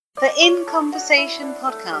The In Conversation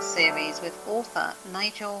podcast series with author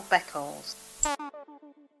Nigel Beckles.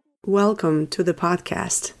 Welcome to the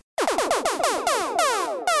podcast.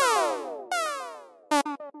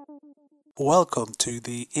 Welcome to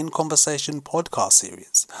the In Conversation podcast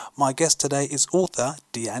series. My guest today is author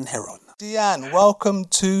Deanne Heron. Deanne, welcome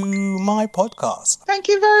to my podcast. Thank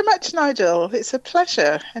you very much, Nigel. It's a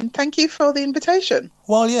pleasure, and thank you for the invitation.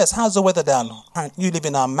 Well, yes, how's the weather down? You live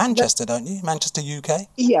in Manchester, don't you? Manchester, UK?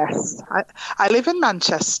 Yes, I live in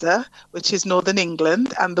Manchester, which is northern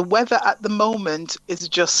England, and the weather at the moment is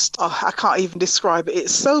just, I can't even describe it.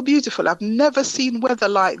 It's so beautiful. I've never seen weather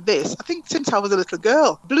like this, I think since I was a little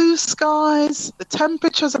girl. Blue skies, the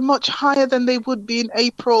temperatures are much higher than they would be in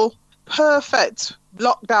April. Perfect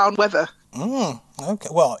lockdown weather. Okay.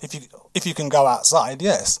 Well, if you can go outside,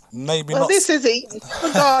 yes. Maybe well, not. This is it. It's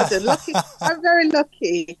a garden. Lucky. I'm very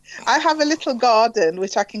lucky. I have a little garden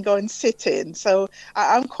which I can go and sit in, so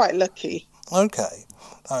I'm quite lucky. Okay.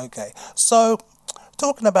 So,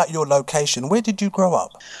 talking about your location, where did you grow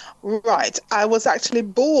up? Right. I was actually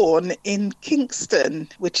born in Kingston,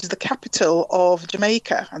 which is the capital of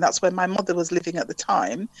Jamaica, and that's where my mother was living at the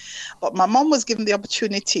time. But my mum was given the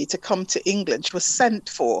opportunity to come to England. She was sent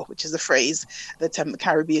for, which is a phrase that the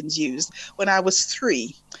Caribbeans used, when I was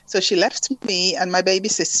 3. So she left me and my baby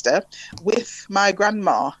sister with my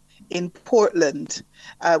grandma in Portland,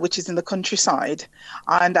 which is in the countryside.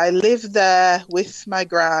 And I lived there with my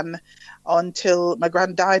gran until my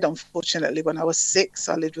gran died, unfortunately, when I was 6.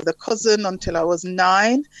 I lived with a cousin until I was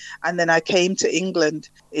 9. And then I came to England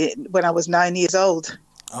when I was 9 years old.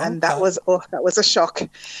 Okay. And that was a shock.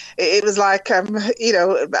 It was like,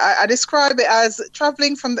 I describe it as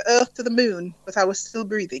traveling from the earth to the moon, but I was still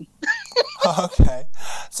breathing. Okay.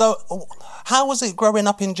 So how was it growing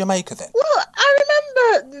up in Jamaica then? Well, I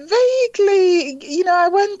remember vaguely,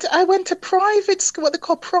 I went to private school, what they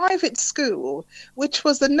call private school, which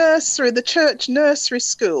was the church nursery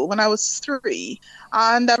school when I was 3.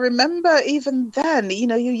 And I remember even then, you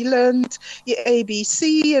learned your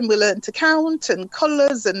ABC, and we learned to count and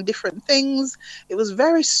colours and different things. It was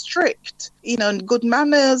very strict, and good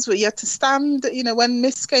manners where you had to stand, when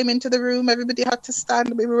Miss came into the room, everybody had to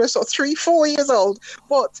stand. We were sort of 3-4 years old,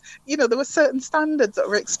 but, there were certain standards that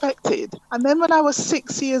were expected. And then when I was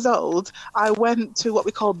 6 years old, I went to what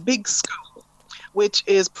we call big school, which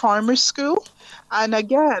is primary school. And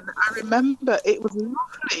again, I remember it was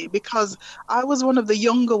lovely because I was one of the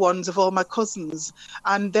younger ones of all my cousins,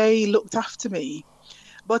 and they looked after me.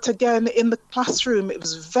 But again, in the classroom, it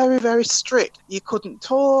was very, very strict. You couldn't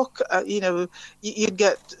talk, you'd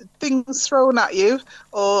get things thrown at you,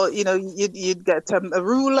 or, you'd get a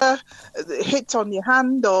ruler hit on your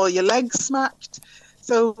hand or your leg smacked.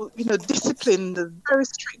 So, discipline, very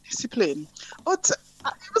strict discipline. But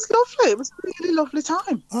it was lovely. It was a really lovely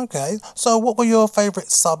time. Okay. So what were your favourite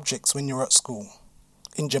subjects when you were at school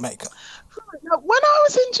in Jamaica? Now, when I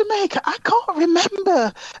was in Jamaica, I can't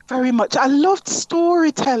remember very much. I loved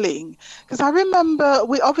storytelling because I remember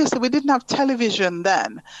we didn't have television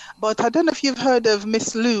then, but I don't know if you've heard of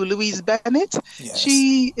Miss Louise Bennett. Yes.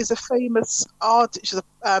 She is a famous she's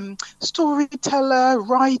a storyteller,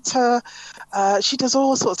 writer. She does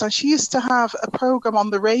all sorts, and she used to have a program on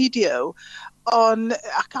the radio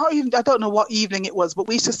I don't know what evening it was, but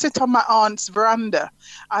we used to sit on my aunt's veranda,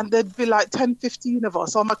 and there'd be like 10-15 of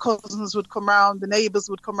us. All my cousins would come round, the neighbours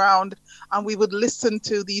would come round, and we would listen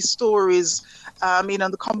to these stories,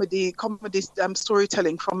 the comedy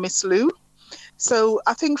storytelling from Miss Lou. So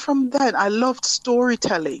I think from then I loved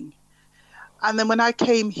storytelling. And then when I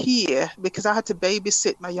came here, because I had to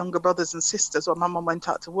babysit my younger brothers and sisters while my mum went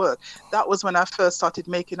out to work, that was when I first started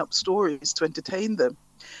making up stories to entertain them.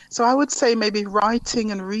 So I would say maybe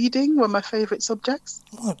writing and reading were my favourite subjects.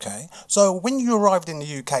 Okay. So when you arrived in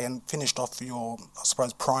the UK and finished off your, I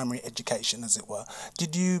suppose, primary education, as it were,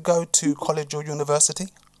 did you go to college or university?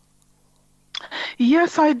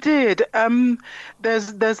 Yes, I did.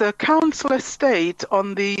 There's a council estate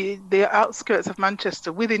on the outskirts of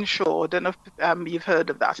Manchester within Shaw. I don't know if you've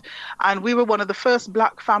heard of that. And we were one of the first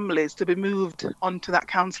black families to be moved onto that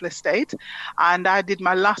council estate. And I did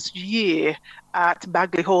my last year at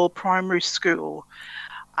Bagley Hall Primary School.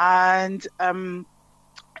 And I don't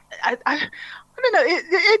know,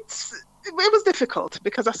 it was difficult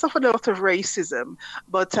because I suffered a lot of racism,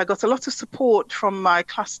 but I got a lot of support from my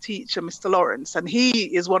class teacher, Mr. Lawrence, and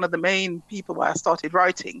he is one of the main people why I started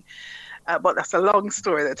writing. But that's a long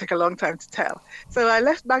story that took a long time to tell. So I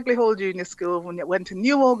left Bagley Hall Junior School and went to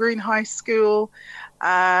Newhall Green High School,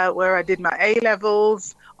 where I did my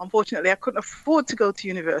A-levels. Unfortunately, I couldn't afford to go to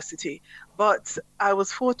university, but I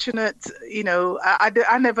was fortunate,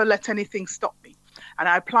 I never let anything stop me. and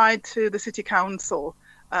I applied to the city council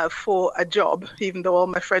for a job, even though all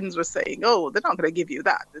my friends were saying, "Oh, they're not going to give you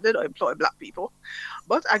that. They don't employ black people."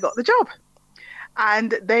 But I got the job.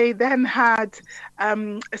 And they then had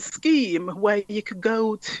a scheme where you could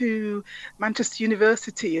go to Manchester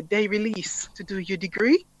University, a day release, to do your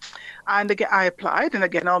degree. And again, I applied, and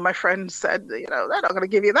again, all my friends said, they're not going to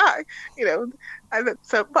give you that,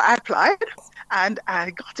 but I applied, and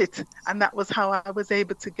I got it, and that was how I was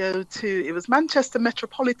able to go to. It was Manchester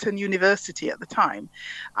Metropolitan University at the time.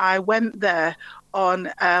 I went there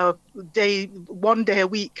on one day a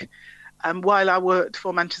week. While I worked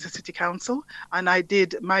for Manchester City Council, and I did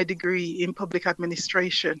my degree in public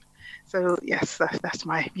administration. So yes, that's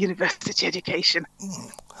my university education.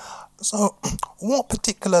 So what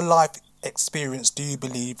particular life experience do you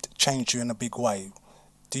believe changed you in a big way?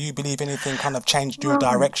 Do you believe anything kind of changed your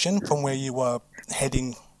direction from where you were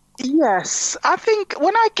heading? Yes, I think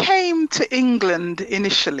when I came to England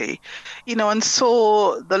initially, and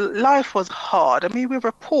saw the life was hard. I mean, we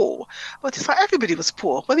were poor, but it's like everybody was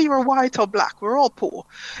poor, whether you were white or black, we were all poor.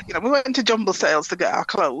 We went to jumble sales to get our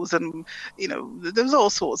clothes, and, there was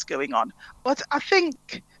all sorts going on. But I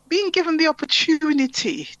think being given the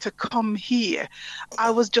opportunity to come here, I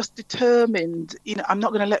was just determined, I'm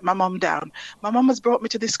not going to let my mum down. My mum has brought me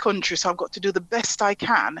to this country, so I've got to do the best I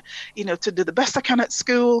can, to do the best I can at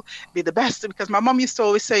school, be the best, because my mum used to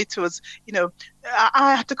always say to us,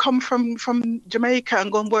 I had to come from Jamaica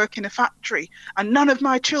and go and work in a factory, and none of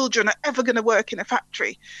my children are ever going to work in a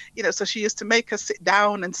factory, so she used to make us sit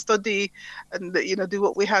down and study and, do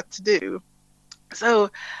what we had to do.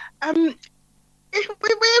 So, it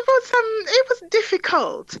was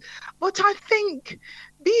difficult, but I think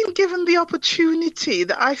being given the opportunity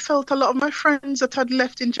that I felt a lot of my friends that had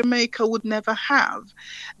left in Jamaica would never have,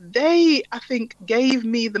 they, I think, gave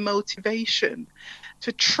me the motivation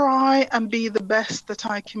to try and be the best that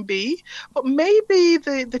I can be. But maybe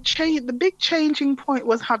the big changing point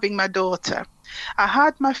was having my daughter. I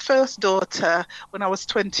had my first daughter when I was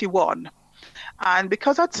 21. And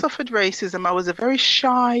because I'd suffered racism, I was a very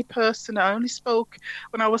shy person. I only spoke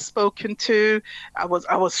when I was spoken to. I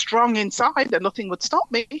was strong inside and nothing would stop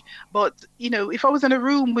me. But, if I was in a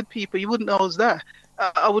room with people, you wouldn't know I was there.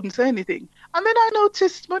 I wouldn't say anything. And then I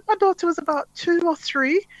noticed when my daughter was about 2 or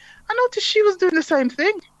 3, I noticed she was doing the same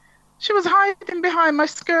thing. She was hiding behind my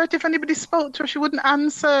skirt. If anybody spoke to her, she wouldn't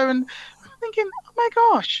answer. And I'm thinking, oh my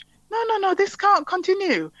gosh, no, this can't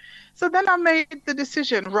continue. So then I made the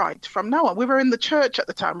decision, right, from now on. We were in the church at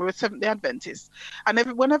the time. We were Seventh-day Adventists. And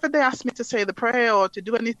whenever they asked me to say the prayer or to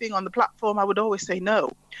do anything on the platform, I would always say no.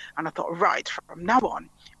 And I thought, right, from now on,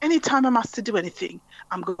 anytime I'm asked to do anything,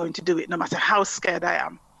 I'm going to do it, no matter how scared I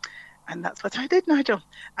am. And that's what I did, Nigel.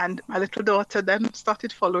 And my little daughter then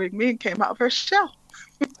started following me and came out of her shell.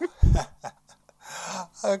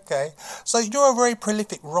 Okay. So you're a very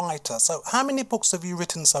prolific writer. So how many books have you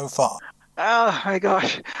written so far? Oh my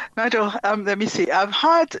gosh, Nigel, let me see. I've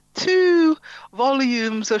had 2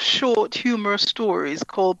 volumes of short humorous stories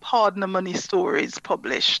called Pardon the Money Stories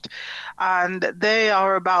published. And they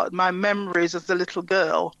are about my memories as a little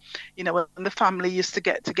girl, when the family used to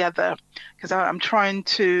get together, because I'm trying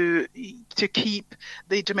to keep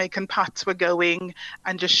the Jamaican patois going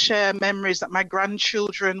and just share memories that my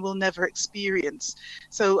grandchildren will never experience.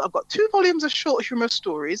 So I've got 2 volumes of short humorous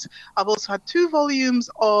stories. I've also had 2 volumes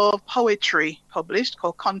of poetry published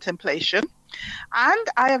called Contemplation. And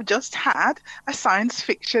I have just had a science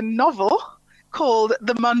fiction novel called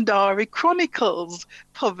The Mandari Chronicles,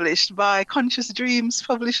 published by Conscious Dreams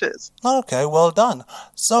Publishers. Okay, well done.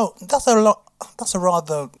 So that's a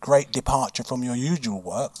rather great departure from your usual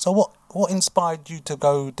work. So what inspired you to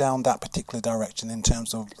go down that particular direction in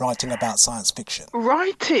terms of writing about science fiction?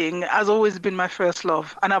 Writing has always been my first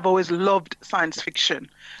love, and I've always loved science fiction.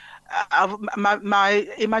 My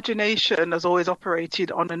imagination has always operated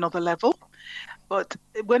on another level. But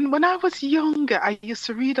when I was younger, I used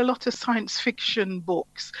to read a lot of science fiction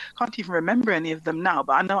books. Can't even remember any of them now,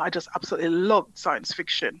 but I know I just absolutely loved science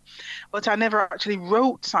fiction. But I never actually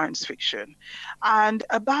wrote science fiction. And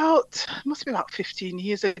must be about 15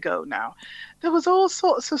 years ago now, there was all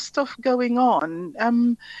sorts of stuff going on.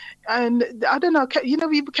 And I don't know,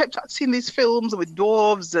 we kept seeing these films with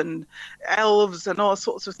dwarves and elves and all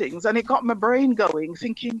sorts of things. And it got my brain going,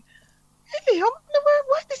 thinking, hey, I wonder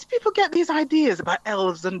where these people get these ideas about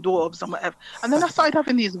elves and dwarves and whatever. And then I started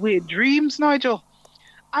having these weird dreams, Nigel.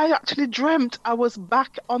 I actually dreamt I was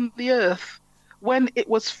back on the earth when it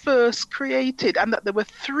was first created, and that there were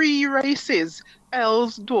 3 races,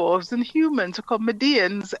 elves, dwarves, and humans, called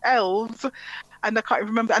Medians, elves, and I can't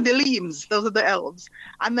remember, and the Elims, those are the elves.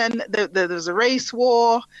 And then there was a race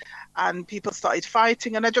war, and people started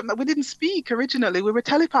fighting. And I dreamt that we didn't speak originally; we were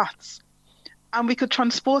telepaths, and we could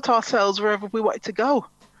transport ourselves wherever we wanted to go.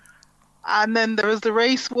 And then there was the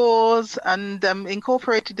race wars, and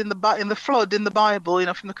incorporated in the flood in the Bible,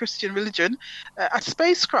 from the Christian religion, a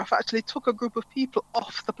spacecraft actually took a group of people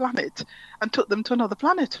off the planet and took them to another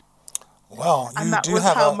planet. Well, and that was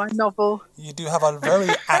how my novel. You do have a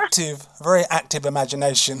very active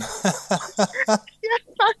imagination.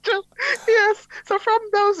 Yes. So from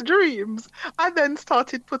those dreams, I then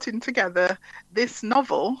started putting together this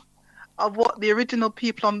novel of what the original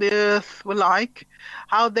people on the earth were like,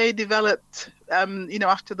 how they developed,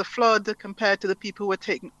 after the flood compared to the people who were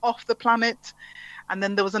taken off the planet. And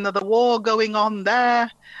then there was another war going on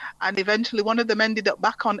there. And eventually one of them ended up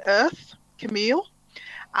back on Earth, Camille.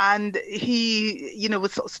 And he,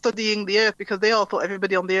 was sort of studying the earth because they all thought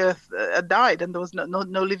everybody on the earth had died and there was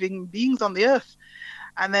no living beings on the earth.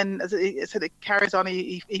 And then, as it carries on,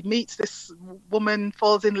 he meets this woman,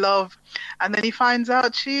 falls in love, and then he finds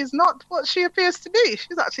out she's not what she appears to be.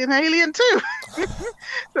 She's actually an alien too.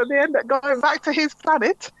 So they end up going back to his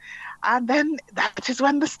planet, and then that is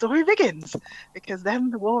when the story begins, because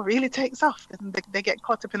then the war really takes off, and they get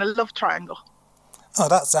caught up in a love triangle. Oh,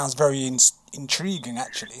 that sounds very intriguing,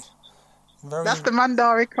 actually. That's the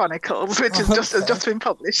Mandari Chronicles, which has just been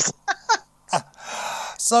published.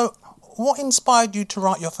 So, what inspired you to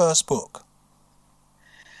write your first book?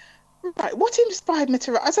 Right, what inspired me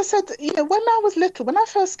to write? As I said, when I was little, when I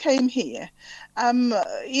first came here,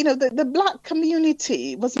 the black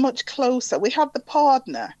community was much closer. We had the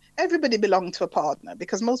partner. Everybody belonged to a partner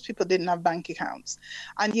because most people didn't have bank accounts.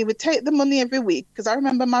 And you would take the money every week, because I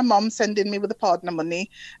remember my mom sending me with the partner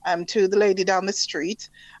money to the lady down the street,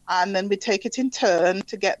 and then we'd take it in turn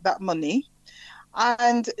to get that money.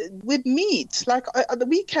 And we'd meet, like at the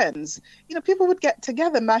weekends, people would get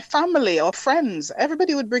together, my family or friends,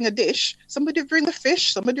 everybody would bring a dish. Somebody would bring the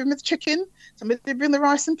fish, somebody would bring the chicken, somebody would bring the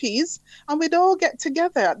rice and peas, and we'd all get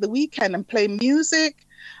together at the weekend and play music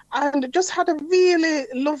and just had a really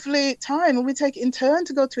lovely time. And we'd take it in turn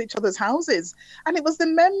to go to each other's houses. And it was the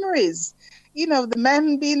memories, the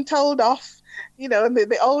men being told off, and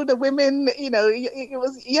the older women, it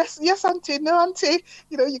was yes auntie, no auntie,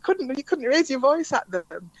 you couldn't raise your voice at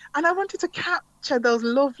them. And I wanted to capture those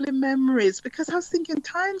lovely memories because I was thinking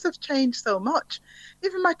times have changed so much.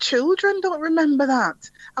 Even my children don't remember that.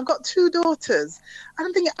 I've got 2 daughters, and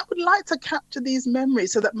I'm thinking I would like to capture these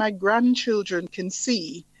memories so that my grandchildren can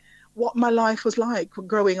see what my life was like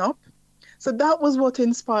growing up. So that was what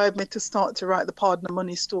inspired me to start to write the Partner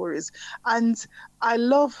Money stories. And I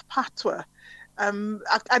love patois.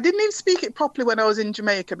 I didn't even speak it properly when I was in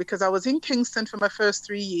Jamaica because I was in Kingston for my first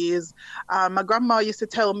 3 years. My grandma used to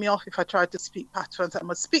tell me off if I tried to speak patois, and I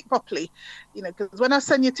must speak properly, because when I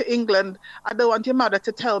send you to England, I don't want your mother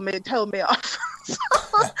to tell me off.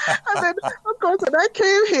 And then, of course, when I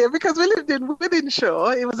came here, because we lived in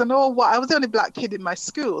Wythenshawe, it was an all white. I was the only black kid in my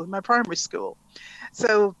school, in my primary school.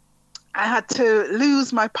 So I had to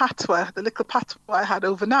lose my patois, the little patois I had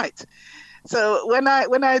overnight. So when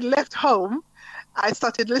I left home, I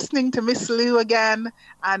started listening to Miss Lou again,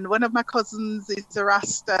 and one of my cousins is a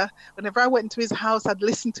Rasta. Whenever I went to his house, I'd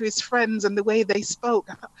listen to his friends and the way they spoke.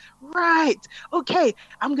 I thought, right, okay,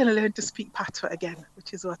 I'm going to learn to speak patois again,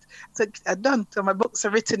 which is what I've done. So my books are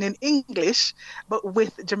written in English, but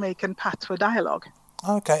with Jamaican patois dialogue.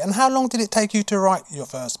 Okay, and how long did it take you to write your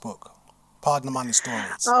first book, Partner Money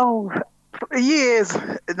Stories? Oh, years,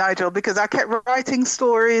 Nigel, because I kept writing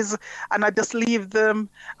stories and I just leave them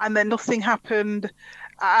and then nothing happened.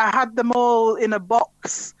 I had them all in a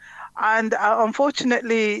box, and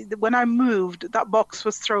unfortunately when I moved, that box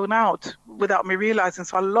was thrown out without me realizing,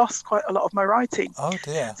 so I lost quite a lot of my writing. Oh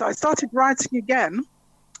dear. So I started writing again,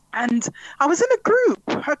 and I was in a group.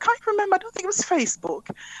 I can't remember. I don't think it was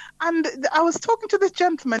Facebook. And I was talking to this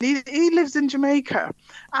gentleman. He lives in Jamaica.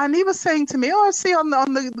 And he was saying to me, I see on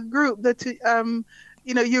the group that,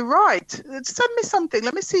 you write. Send me something.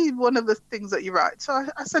 Let me see one of the things that you write. So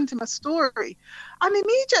I sent him a story. And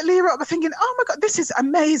immediately he wrote, thinking, oh, my God, this is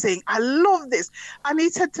amazing. I love this. And he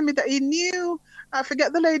said to me that he knew, I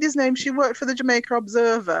forget the lady's name, she worked for the Jamaica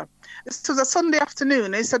Observer. This was a Sunday afternoon.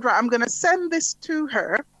 And he said, right, I'm going to send this to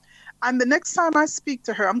her. And the next time I speak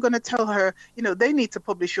to her, I'm going to tell her, they need to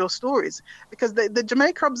publish your stories. Because the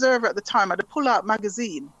Jamaica Observer at the time had a pull-out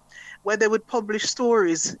magazine where they would publish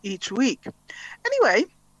stories each week. Anyway,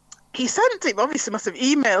 he sent it, obviously must have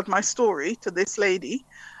emailed my story to this lady.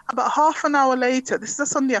 About half an hour later, this is a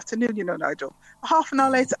Sunday afternoon, Nigel. Half an hour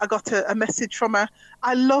later, I got a message from her.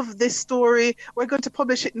 I love this story. We're going to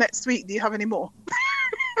publish it next week. Do you have any more?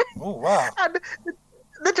 Oh, wow. And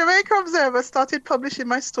The Jamaica Observer started publishing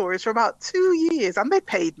my stories for about 2 years, and they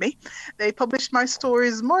paid me. They published my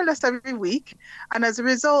stories more or less every week, and as a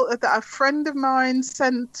result of that, a friend of mine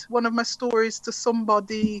sent one of my stories to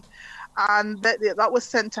somebody, and that was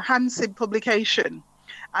sent to Hansib Publication.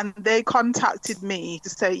 And they contacted me to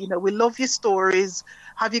say, we love your stories.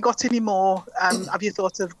 Have you got any more? Have you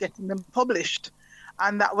thought of getting them published?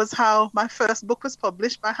 And that was how my first book was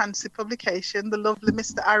published by Hansib Publication, the lovely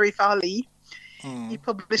Mr. Arif Ali. He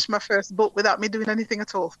published my first book without me doing anything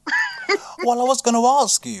at all. Well, I was going to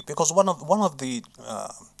ask you, because one of the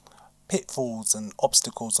pitfalls and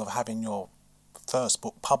obstacles of having your first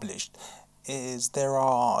book published is there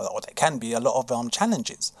can be a lot of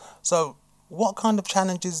challenges. So what kind of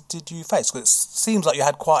challenges did you face? Because it seems like you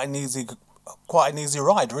had quite an easy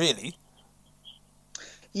ride, really.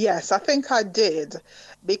 Yes, I think I did,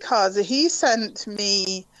 because he sent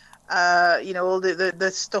me, all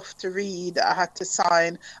the stuff to read that I had to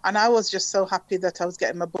sign, and I was just so happy that I was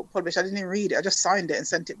getting my book published. I didn't even read it. I just signed it and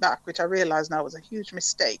sent it back, which I realize now was a huge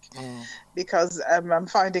mistake, because I'm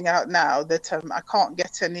finding out now that I can't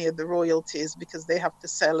get any of the royalties because they have to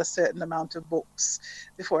sell a certain amount of books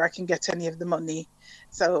before I can get any of the money.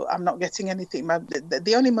 So I'm not getting anything.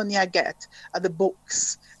 The only money I get are the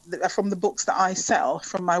books from the books that I sell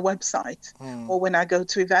from my website or when I go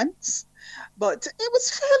to events. But it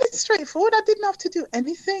was fairly straightforward. I didn't have to do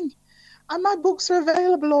anything. And my books are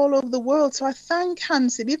available all over the world. So I thank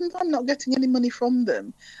Hansib, even though I'm not getting any money from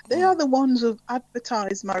them. They are the ones who've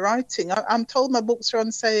advertised my writing. I'm told my books are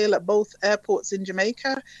on sale at both airports in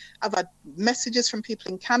Jamaica. I've had messages from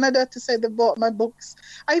people in Canada to say they've bought my books.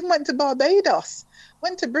 I even went to Barbados,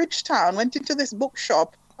 went to Bridgetown, went into this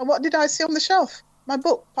bookshop. And what did I see on the shelf? My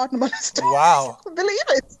book, Pardon My Story. Wow. Believe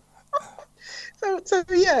it.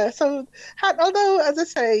 Although, as I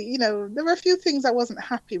say, there were a few things I wasn't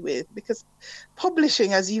happy with, because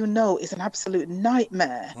publishing, as you know, is an absolute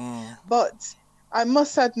nightmare. But I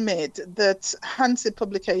must admit that Hansib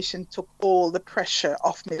Publication took all the pressure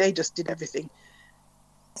off me. They just did everything.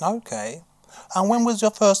 Okay. And when was your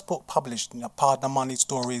first book published? Pardon My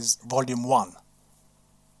Stories, Volume 1?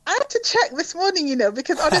 I had to check this morning,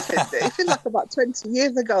 because honestly, it feels like about 20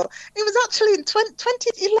 years ago. It was actually in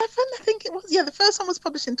 2011, I think it was. Yeah, the first one was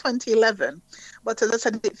published in 2011. But as I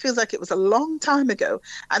said, it feels like it was a long time ago.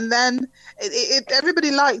 And then everybody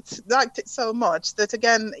liked it so much that,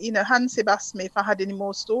 again, Hansib asked me if I had any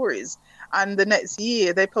more stories. And the next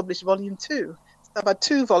year, they published Volume 2. So I've had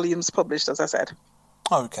 2 volumes published, as I said.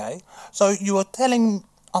 Okay. So you were telling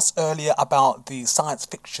us earlier about the science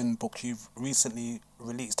fiction book you've recently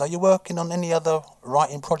released. Are you working on any other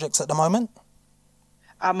writing projects at the moment?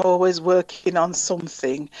 I'm always working on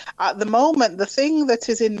something. At the moment, the thing that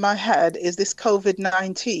is in my head is this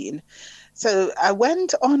COVID-19. So I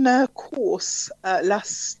went on a course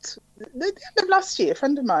the end of last year. A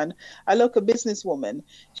friend of mine, a local businesswoman,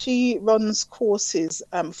 she runs courses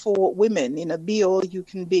for women, be all you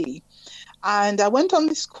can be. And I went on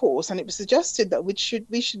this course, and it was suggested that we should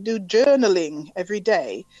do journaling every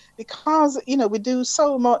day, because, we do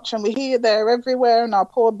so much and we're here, there, everywhere, and our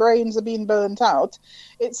poor brains are being burnt out.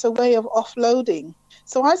 It's a way of offloading.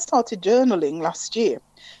 So I started journaling last year.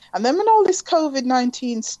 And then when all this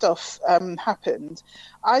COVID-19 stuff happened,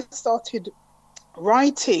 I started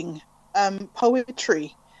writing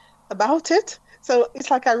poetry about it. So it's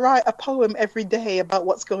like I write a poem every day about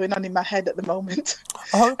what's going on in my head at the moment.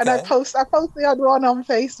 Okay. And I post the odd one on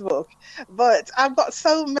Facebook. But I've got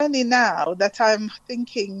so many now that I'm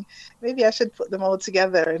thinking maybe I should put them all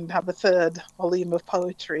together and have a 3rd volume of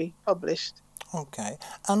poetry published. Okay.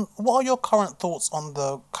 And what are your current thoughts on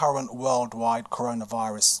the current worldwide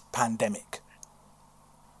coronavirus pandemic?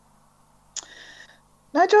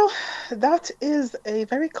 Nigel, that is a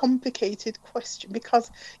very complicated question,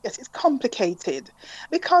 because, yes, it's complicated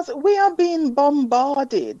because we are being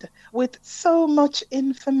bombarded with so much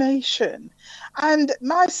information, and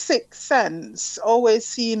my sixth sense always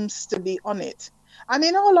seems to be on it. And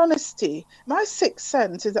in all honesty, my sixth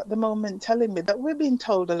sense is at the moment telling me that we're being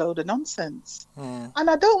told a load of nonsense. And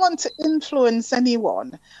I don't want to influence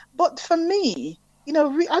anyone, but for me,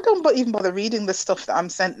 I don't even bother reading the stuff that I'm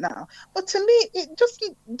sent now. But to me, it just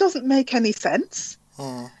doesn't make any sense.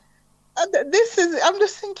 And I'm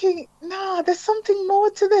just thinking, there's something more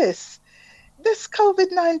to this. This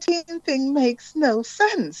COVID-19 thing makes no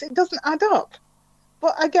sense. It doesn't add up.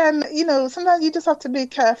 But again, sometimes you just have to be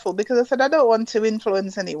careful, because I said I don't want to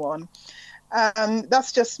influence anyone.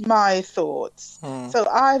 That's just my thoughts. So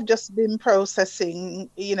I've just been processing,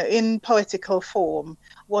 in poetical form,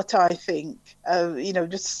 what I think,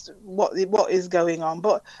 just what is going on.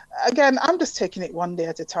 But again, I'm just taking it one day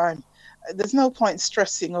at a time. There's no point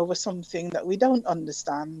stressing over something that we don't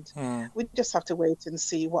understand. Hmm. We just have to wait and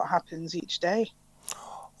see what happens each day.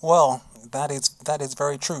 Well, that is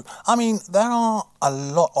very true. I mean, there are a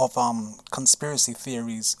lot of conspiracy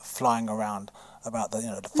theories flying around about the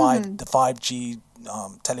 5G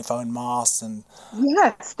telephone masts and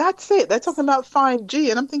Yes, that's it. They're talking about 5G,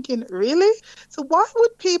 and I'm thinking, really? So why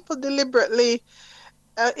would people deliberately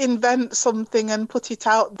invent something and put it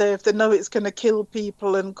out there if they know it's going to kill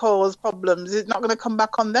people and cause problems? It's not going to come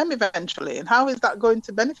back on them eventually. And how is that going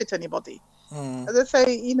to benefit anybody? As I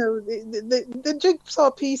say, the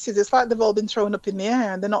jigsaw pieces, it's like they've all been thrown up in the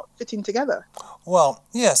air and they're not fitting together. well,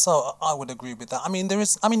 yeah, so I would agree with that.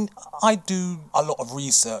 I do a lot of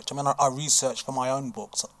research. I research for my own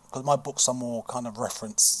books because my books are more kind of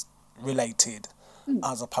reference related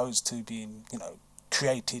as opposed to being,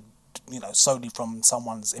 created, solely from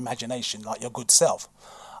someone's imagination, like your good self.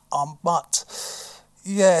 But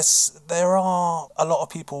yes, there are a lot of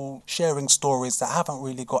people sharing stories that haven't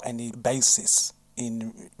really got any basis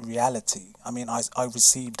in reality. I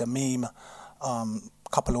received a meme a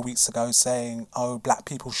couple of weeks ago saying, "Oh, black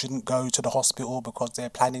people shouldn't go to the hospital because they're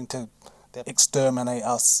planning to exterminate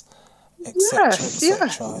us, etc., Yes, yeah.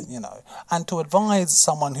 etc." And to advise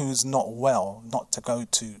someone who's not well not to go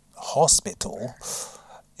to hospital,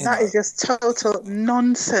 That is just total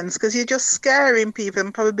nonsense because you're just scaring people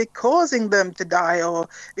and probably causing them to die or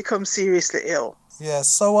become seriously ill. Yeah,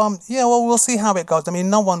 so well, we'll see how it goes.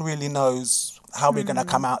 No one really knows how we're going to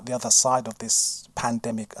come out the other side of this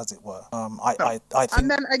pandemic, as it were. I think. And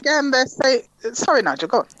then again, they say, sorry, Nigel,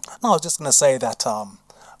 go on. No, I was just going to say that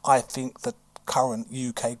I think the current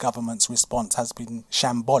UK government's response has been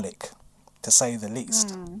shambolic, to say the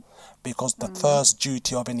least, because the first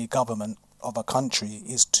duty of any government of a country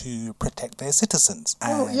is to protect their citizens.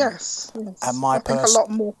 And, Yes. And I think a lot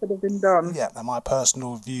more could have been done. Yeah, and my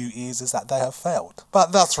personal view is that they have failed.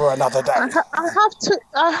 But that's for another day.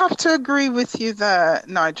 I have to agree with you there,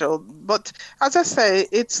 Nigel. But as I say,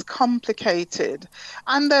 it's complicated.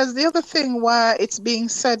 And there's the other thing where it's being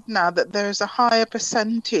said now that there's a higher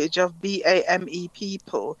percentage of BAME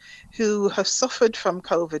people who have suffered from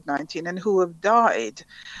COVID-19 and who have died.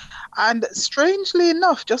 And strangely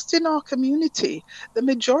enough, just in our community, the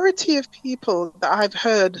majority of people that I've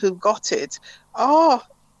heard who got it are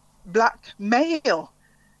black male.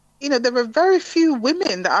 There were very few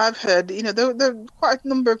women that I've heard. There are quite a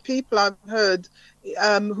number of people I've heard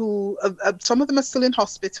who, some of them are still in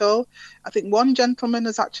hospital. I think one gentleman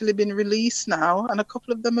has actually been released now, and a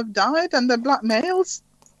couple of them have died, and they're black males.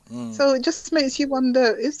 So it just makes you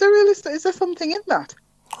wonder: is there something in that?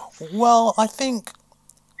 Well, I think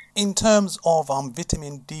in terms of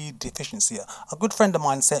vitamin D deficiency, a good friend of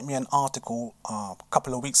mine sent me an article a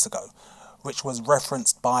couple of weeks ago, which was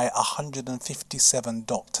referenced by 157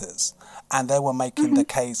 doctors, and they were making the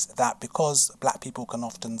case that because black people can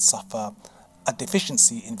often suffer a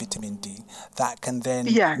deficiency in vitamin D, that can then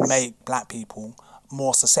make black people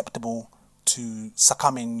more susceptible to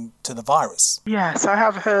succumbing to the virus. Yes, I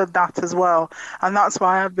have heard that as well. And that's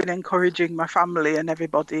why I've been encouraging my family and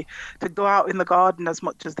everybody to go out in the garden as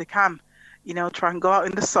much as they can. Try and go out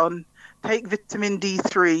in the sun, take vitamin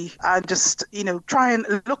D3 and just, try and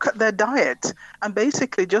look at their diet and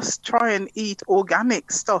basically just try and eat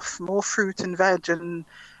organic stuff, more fruit and veg, and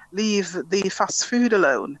leave the fast food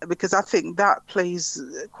alone, because I think that plays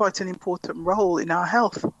quite an important role in our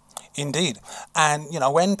health. Indeed. And,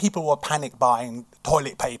 when people were panic buying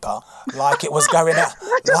toilet paper, like it was going out...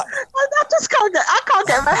 I can't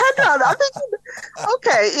get my head around it. I'm thinking,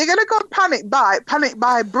 okay, you're going to go and panic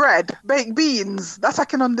buy bread, baked beans, that I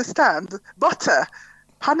can understand. Butter,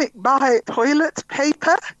 panic buy toilet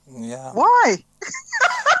paper? Yeah. Why?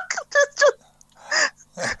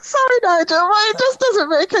 Sorry, Nigel, it just doesn't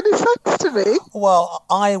make any sense to me. Well,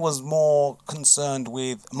 I was more concerned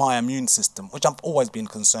with my immune system, which I've always been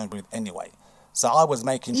concerned with anyway. So I was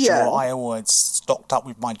making sure I always stocked up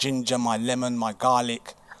with my ginger, my lemon, my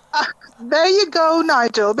garlic. There you go,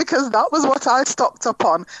 Nigel, because that was what I stocked up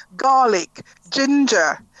on. Garlic,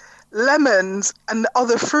 ginger, lemons, and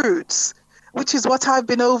other fruits, which is what I've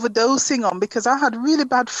been overdosing on, because I had really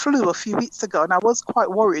bad flu a few weeks ago, and I was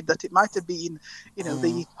quite worried that it might have been,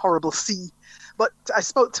 the horrible C. But I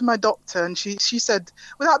spoke to my doctor, and she said,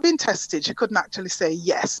 without being tested, she couldn't actually say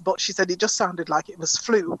yes, but she said it just sounded like it was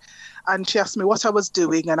flu. And she asked me what I was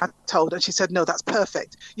doing, and I told her. She said, no, that's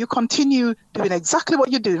perfect. You continue doing exactly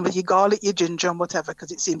what you're doing with your garlic, your ginger, and whatever,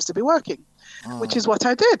 because it seems to be working, which is what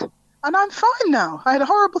I did. And I'm fine now. I had a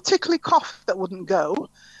horrible tickly cough that wouldn't go.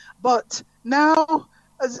 But now,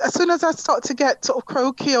 as soon as I start to get sort of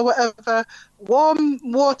croaky or whatever, warm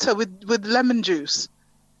water with lemon juice,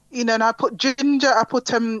 And I put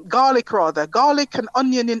garlic and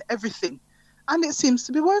onion in everything. And it seems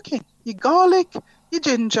to be working. Your garlic, your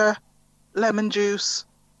ginger, lemon juice,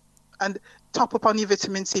 and top up on your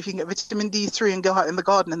vitamin C if you can get vitamin D3 and go out in the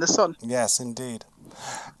garden in the sun. Yes, indeed.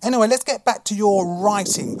 Anyway, let's get back to your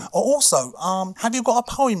writing. Also, have you got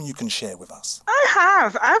a poem you can share with us? I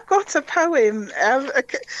have. I've got a poem.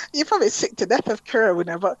 You're probably sick to death of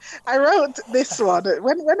Corona, but I wrote this one.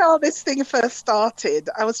 When all this thing first started,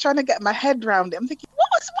 I was trying to get my head around it. I'm thinking,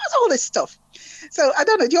 what's all this stuff? So I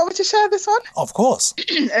don't know. Do you want me to share this one? Of course.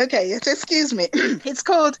 Okay, excuse me. It's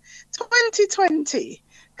called 2020.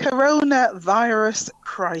 Coronavirus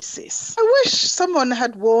crisis. I wish someone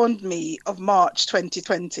had warned me of March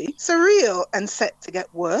 2020. Surreal and set to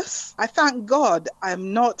get worse. I thank God I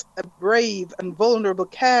am not a brave and vulnerable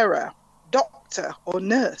carer, doctor or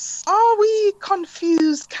nurse. Are we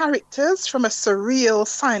confused characters from a surreal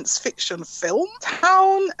science fiction film?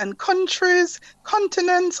 Town and countries,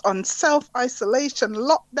 continents on self-isolation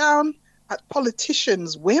lockdown at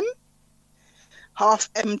politicians' whim?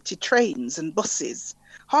 Half-empty trains and buses,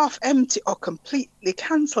 half-empty or completely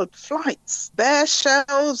cancelled flights, bare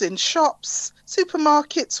shelves in shops,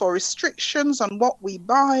 supermarkets, or restrictions on what we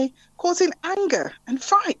buy, causing anger and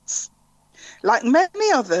fights. Like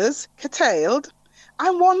many others, curtailed,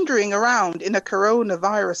 I'm wandering around in a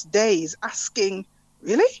coronavirus daze asking,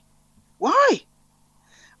 really? Why?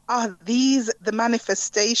 Are these the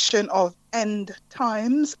manifestation of end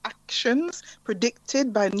times actions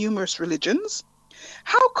predicted by numerous religions?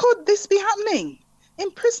 How could this be happening?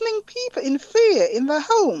 Imprisoning people in fear in their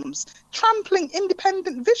homes, trampling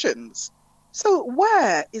independent visions. So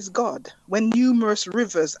where is God when numerous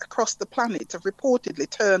rivers across the planet have reportedly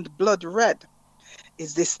turned blood red?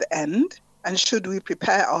 Is this the end? And should we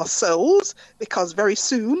prepare our souls because very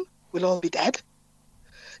soon we'll all be dead?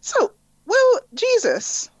 So will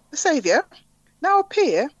Jesus, the Saviour, now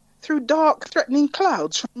appear through dark, threatening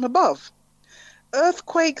clouds from above?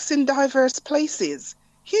 Earthquakes in diverse places,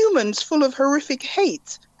 humans full of horrific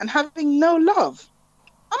hate and having no love.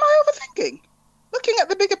 Am I overthinking? Looking at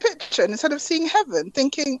the bigger picture instead of seeing heaven,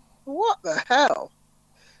 thinking, what the hell?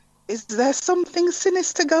 Is there something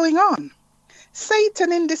sinister going on?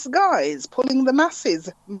 Satan in disguise, pulling the masses,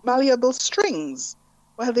 malleable strings,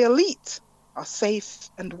 while the elite are safe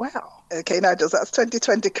and well. Okay, Nigel, that's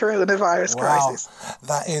 2020 coronavirus crisis.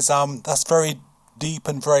 That is, that's very deep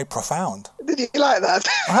and very profound. Did you like that?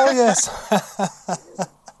 Oh, yes.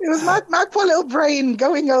 It was my poor little brain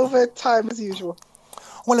going over time as usual.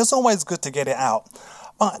 Well, it's always good to get it out.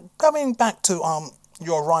 But going back to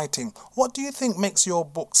your writing, what do you think makes your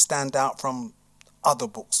book stand out from other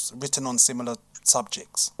books written on similar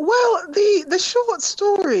subjects? Well, the short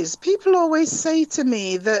stories, people always say to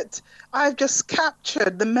me that I've just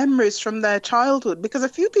captured the memories from their childhood, because a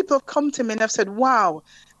few people have come to me and have said, wow,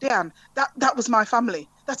 Deanne, that was my family.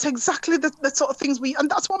 That's exactly the sort of things and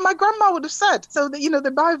that's what my grandma would have said. So that, they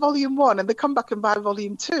buy volume 1 and they come back and buy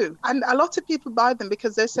volume 2. And a lot of people buy them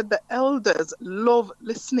because they said the elders love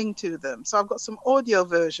listening to them. So I've got some audio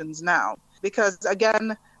versions now because,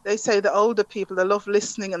 again, they say the older people, they love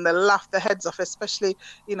listening and they laugh their heads off, especially,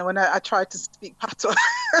 when I try to speak Patois.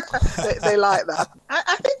 they like that.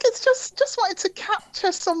 I think it's just wanted to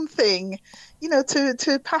capture something,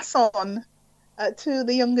 to pass on to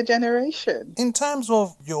the younger generation. In terms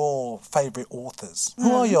of your favourite authors,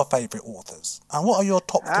 who are your favourite authors? And what are your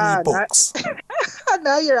top 3 books?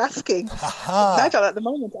 Now you're asking. Nigel, at the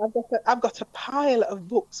moment, I've got a pile of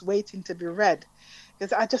books waiting to be read.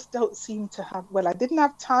 Because I just don't seem to have, I didn't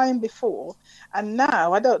have time before, and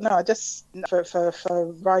now I don't know. I just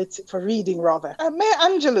for reading rather. Maya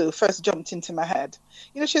Angelou first jumped into my head.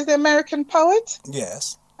 She's the American poet.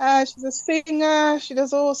 Yes. She's a singer. She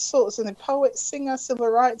does all sorts of poet, singer, civil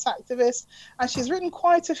rights activist, and she's written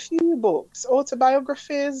quite a few books,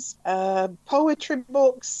 autobiographies, poetry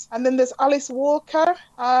books, and then there's Alice Walker,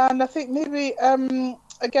 and I think maybe.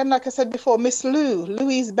 Again, like I said before, Miss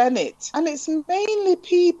Louise Bennett. And it's mainly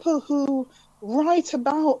people who write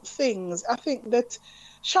about things, I think, that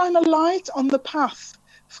shine a light on the path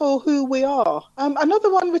for who we are.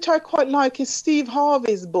 Another one which I quite like is Steve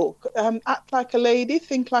Harvey's book, Act Like a Lady,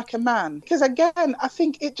 Think Like a Man. Because again, I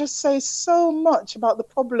think it just says so much about the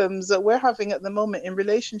problems that we're having at the moment in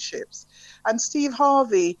relationships. And Steve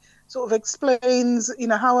Harvey sort of explains,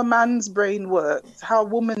 how a man's brain works, how a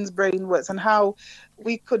woman's brain works, and how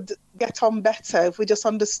we could get on better if we just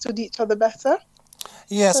understood each other better.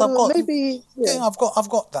 Yes, so I've got. Maybe, yeah. I've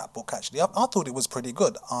got that book actually. I thought it was pretty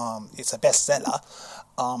good. It's a bestseller.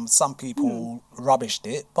 Some people rubbished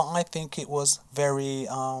it, but I think it was very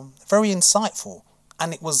insightful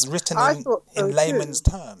and it was written I thought so in layman's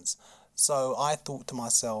too. terms. So I thought to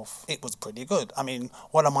myself, it was pretty good. I mean,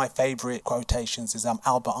 one of my favourite quotations is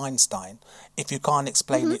Albert Einstein. If you can't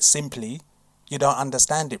explain it simply, you don't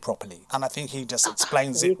understand it properly. And I think he just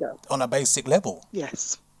explains There you it go. on a basic level.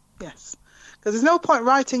 Yes, yes. Because there's no point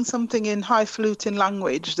writing something in highfalutin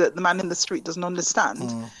language that the man in the street doesn't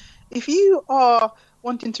understand. If you are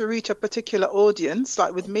wanting to reach a particular audience,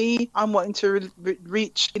 like with me, I'm wanting to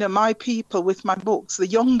reach, my people with my books, the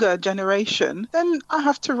younger generation, then I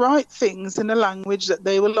have to write things in a language that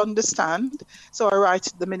they will understand. So I write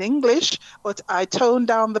them in English, but I tone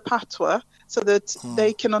down the patois so that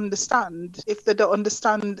they can understand if they don't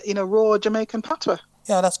understand, raw Jamaican patois.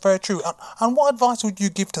 Yeah, that's very true. And what advice would you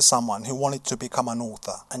give to someone who wanted to become an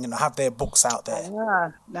author and have their books out there?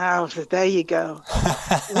 Now there you go.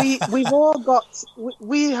 we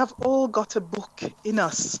have all got a book in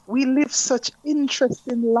us. We live such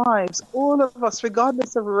interesting lives, all of us,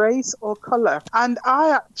 regardless of race or color. And I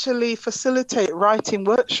actually facilitate writing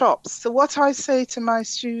workshops. So what I say to my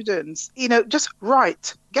students, just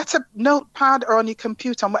write. Get a notepad or on your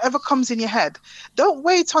computer and whatever comes in your head. Don't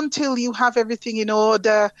wait until you have everything in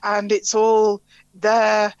order and it's all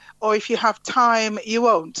there, or if you have time, you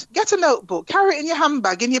won't. Get a notebook, carry it in your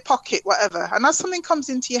handbag, in your pocket, whatever. And as something comes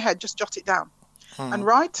into your head, just jot it down and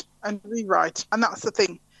write and rewrite. And that's the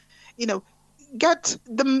thing. Get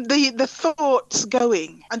the thoughts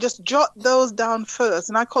going and just jot those down first.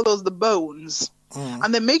 And I call those the bones.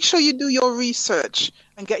 And then make sure you do your research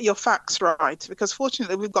and get your facts right, because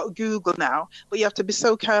fortunately we've got Google now, but you have to be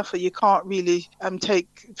so careful. You can't really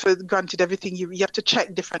take for granted everything. You have to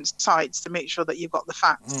check different sites to make sure that you've got the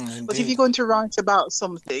facts. But if you're going to write about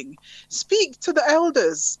something, speak to the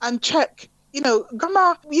elders and check.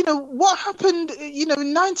 Grandma, what happened, in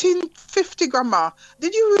 1950, Grandma?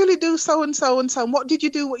 Did you really do so and so and so? And what did you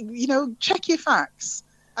do? Check your facts.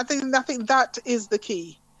 I think that is the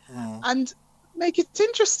key. And make it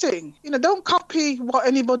interesting. Don't copy what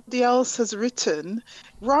anybody else has written.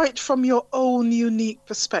 Write from your own unique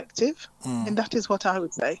perspective. And that is what I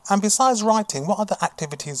would say. And besides writing, what other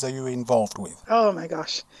activities are you involved with? Oh my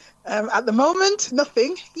gosh. At the moment,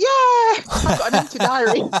 nothing. Yeah, I've got an empty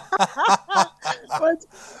diary. But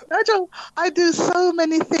Nigel, I do so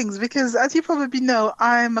many things because, as you probably know,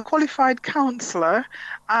 I'm a qualified counsellor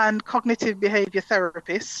and cognitive behaviour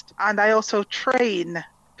therapist, and I also train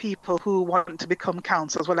people who want to become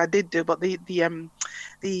counsellors. Well, I did do, but the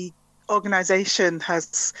organisation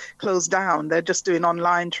has closed down. They're just doing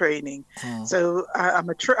online training. So I'm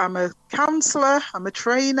a counsellor, I'm a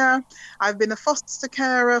trainer. I've been a foster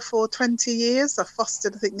carer for 20 years. I've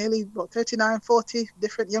fostered, I think, nearly 39, 40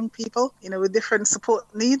 different young people, with different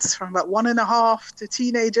support needs from about 1.5 to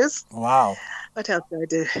teenagers. Wow. What else do I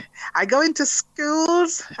do? I go into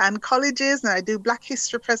schools and colleges and I do Black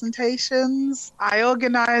History presentations. I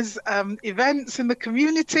organise events in the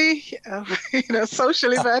community,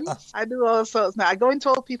 social events. I do all sorts. Now I go into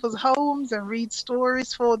old people's homes and read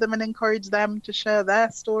stories for them and encourage them to share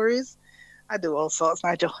their stories. I do all sorts,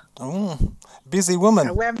 Nigel. Busy woman.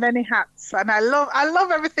 I wear many hats, and I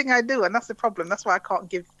love everything I do, and that's the problem. That's why I can't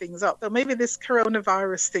give things up. So maybe this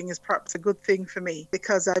coronavirus thing is perhaps a good thing for me,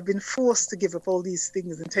 because I've been forced to give up all these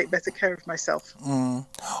things and take better care of myself.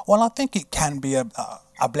 Well, I think it can be a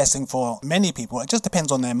blessing for many people. It just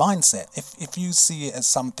depends on their mindset. If you see it as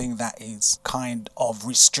something that is kind of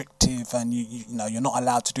restrictive and you're not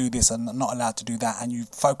allowed to do this and not allowed to do that, and you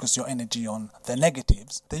focus your energy on the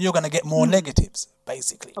negatives, then you're going to get more negatives,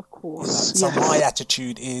 basically. Of course. So my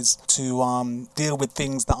attitude is to deal with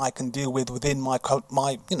things that I can deal with within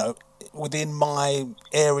within my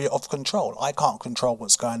area of control. I can't control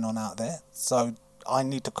what's going on out there, so I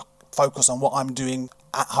need to focus on what I'm doing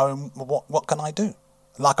at home. What can I do?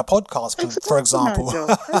 Like a podcast, for example.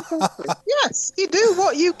 Exactly. Yes, you do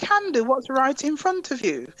what you can do, what's right in front of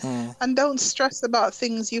you. And don't stress about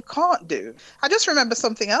things you can't do. I just remember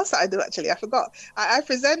something else that I do, actually. I forgot. I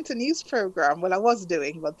present a news program. Well, I was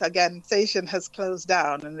doing, but again, station has closed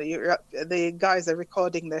down and the guys are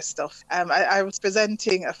recording their stuff. I was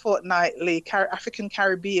presenting a fortnightly African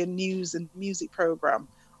Caribbean news and music program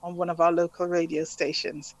on one of our local radio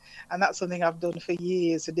stations, and that's something I've done for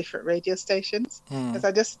years with different radio stations, because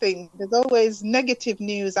I just think there's always negative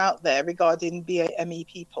news out there regarding BAME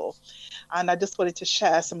people, and I just wanted to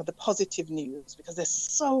share some of the positive news, because there's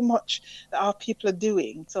so much that our people are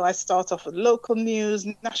doing. So I start off with local news,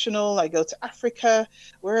 national, I go to Africa,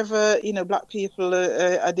 wherever Black people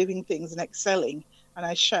are doing things and excelling, and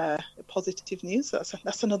I share positive news. So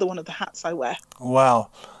that's another one of the hats I wear. Wow.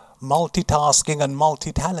 Multitasking and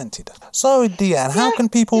multi-talented. So, Deanne, how can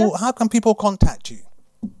people contact you?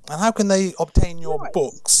 And how can they obtain your Right.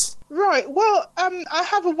 books? Right. Well, I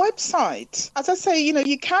have a website. As I say,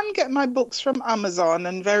 you can get my books from Amazon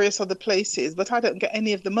and various other places, but I don't get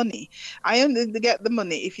any of the money. I only get the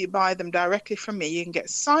money if you buy them directly from me. You can get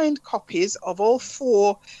signed copies of all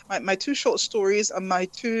four, my two short stories and my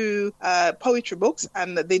two poetry books,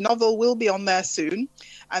 and the novel will be on there soon.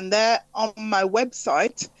 And they're on my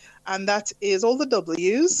website. And that is all the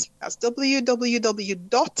W's. That's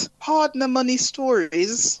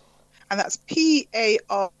www.pardnermoneystories. And that's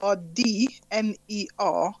PARDNER,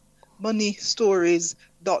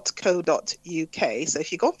 moneystories.co.uk. So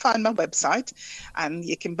if you go and find my website, and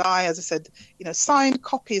you can buy, as I said, signed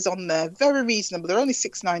copies on there, very reasonable. They're only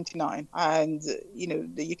 $6.99, and you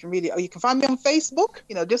can find me on Facebook.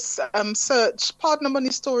 Just search "Partner Money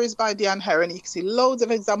Stories" by Deanne Heron. You can see loads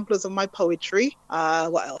of examples of my poetry.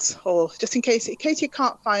 What else? Or just in case you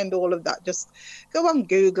can't find all of that, just go on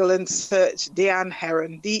Google and search Deanne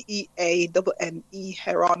Heron, DEANNE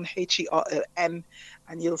Heron, HERON, and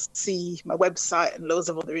you'll see my website and loads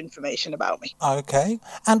of other information about me. Okay.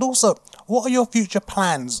 And also, what are your future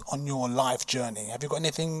plans on your life journey? Have you got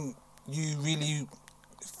anything you really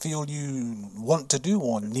feel you want to do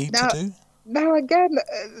or need to do? Now, again,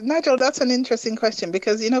 Nigel, that's an interesting question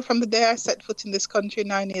because, from the day I set foot in this country,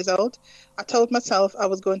 9 years old, I told myself I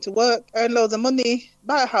was going to work, earn loads of money,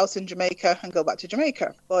 buy a house in Jamaica and go back to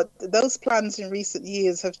Jamaica. But those plans in recent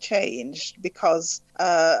years have changed because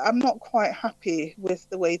I'm not quite happy with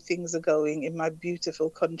the way things are going in my beautiful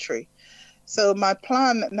country. So my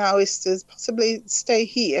plan now is to possibly stay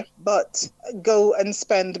here, but go and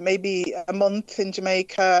spend maybe a month in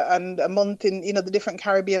Jamaica and a month in, the different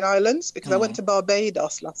Caribbean islands, because I went to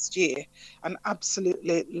Barbados last year and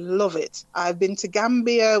absolutely love it. I've been to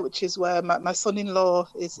Gambia, which is where my son-in-law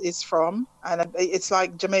is from, and it's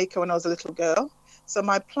like Jamaica when I was a little girl. So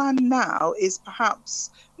my plan now is perhaps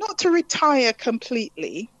not to retire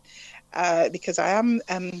completely, because I am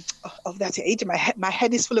of that age, and my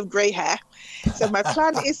head is full of grey hair. So my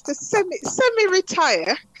plan is to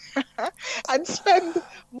semi-retire and spend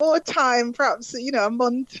more time, perhaps a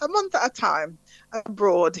month at a time,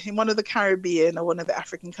 abroad in one of the Caribbean or one of the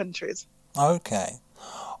African countries. Okay.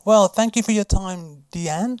 Well, thank you for your time,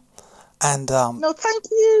 Deanne. And no, thank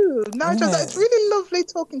you, Nigel. Yeah. It's really lovely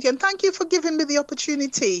talking to you, and thank you for giving me the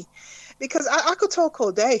opportunity. Because I could talk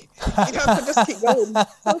all day. I could just keep going.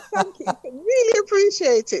 So thank you. Really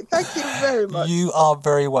appreciate it. Thank you very much. You are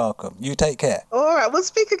very welcome. You take care. All right. We'll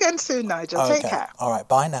speak again soon, Nigel. Okay. Take care. All right.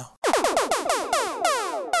 Bye now.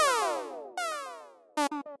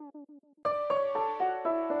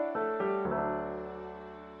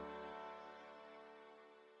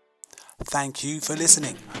 Thank you for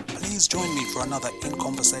listening. Please join me for another In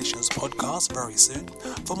Conversations podcast very soon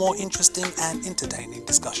for more interesting and entertaining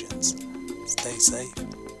discussions. Stay safe.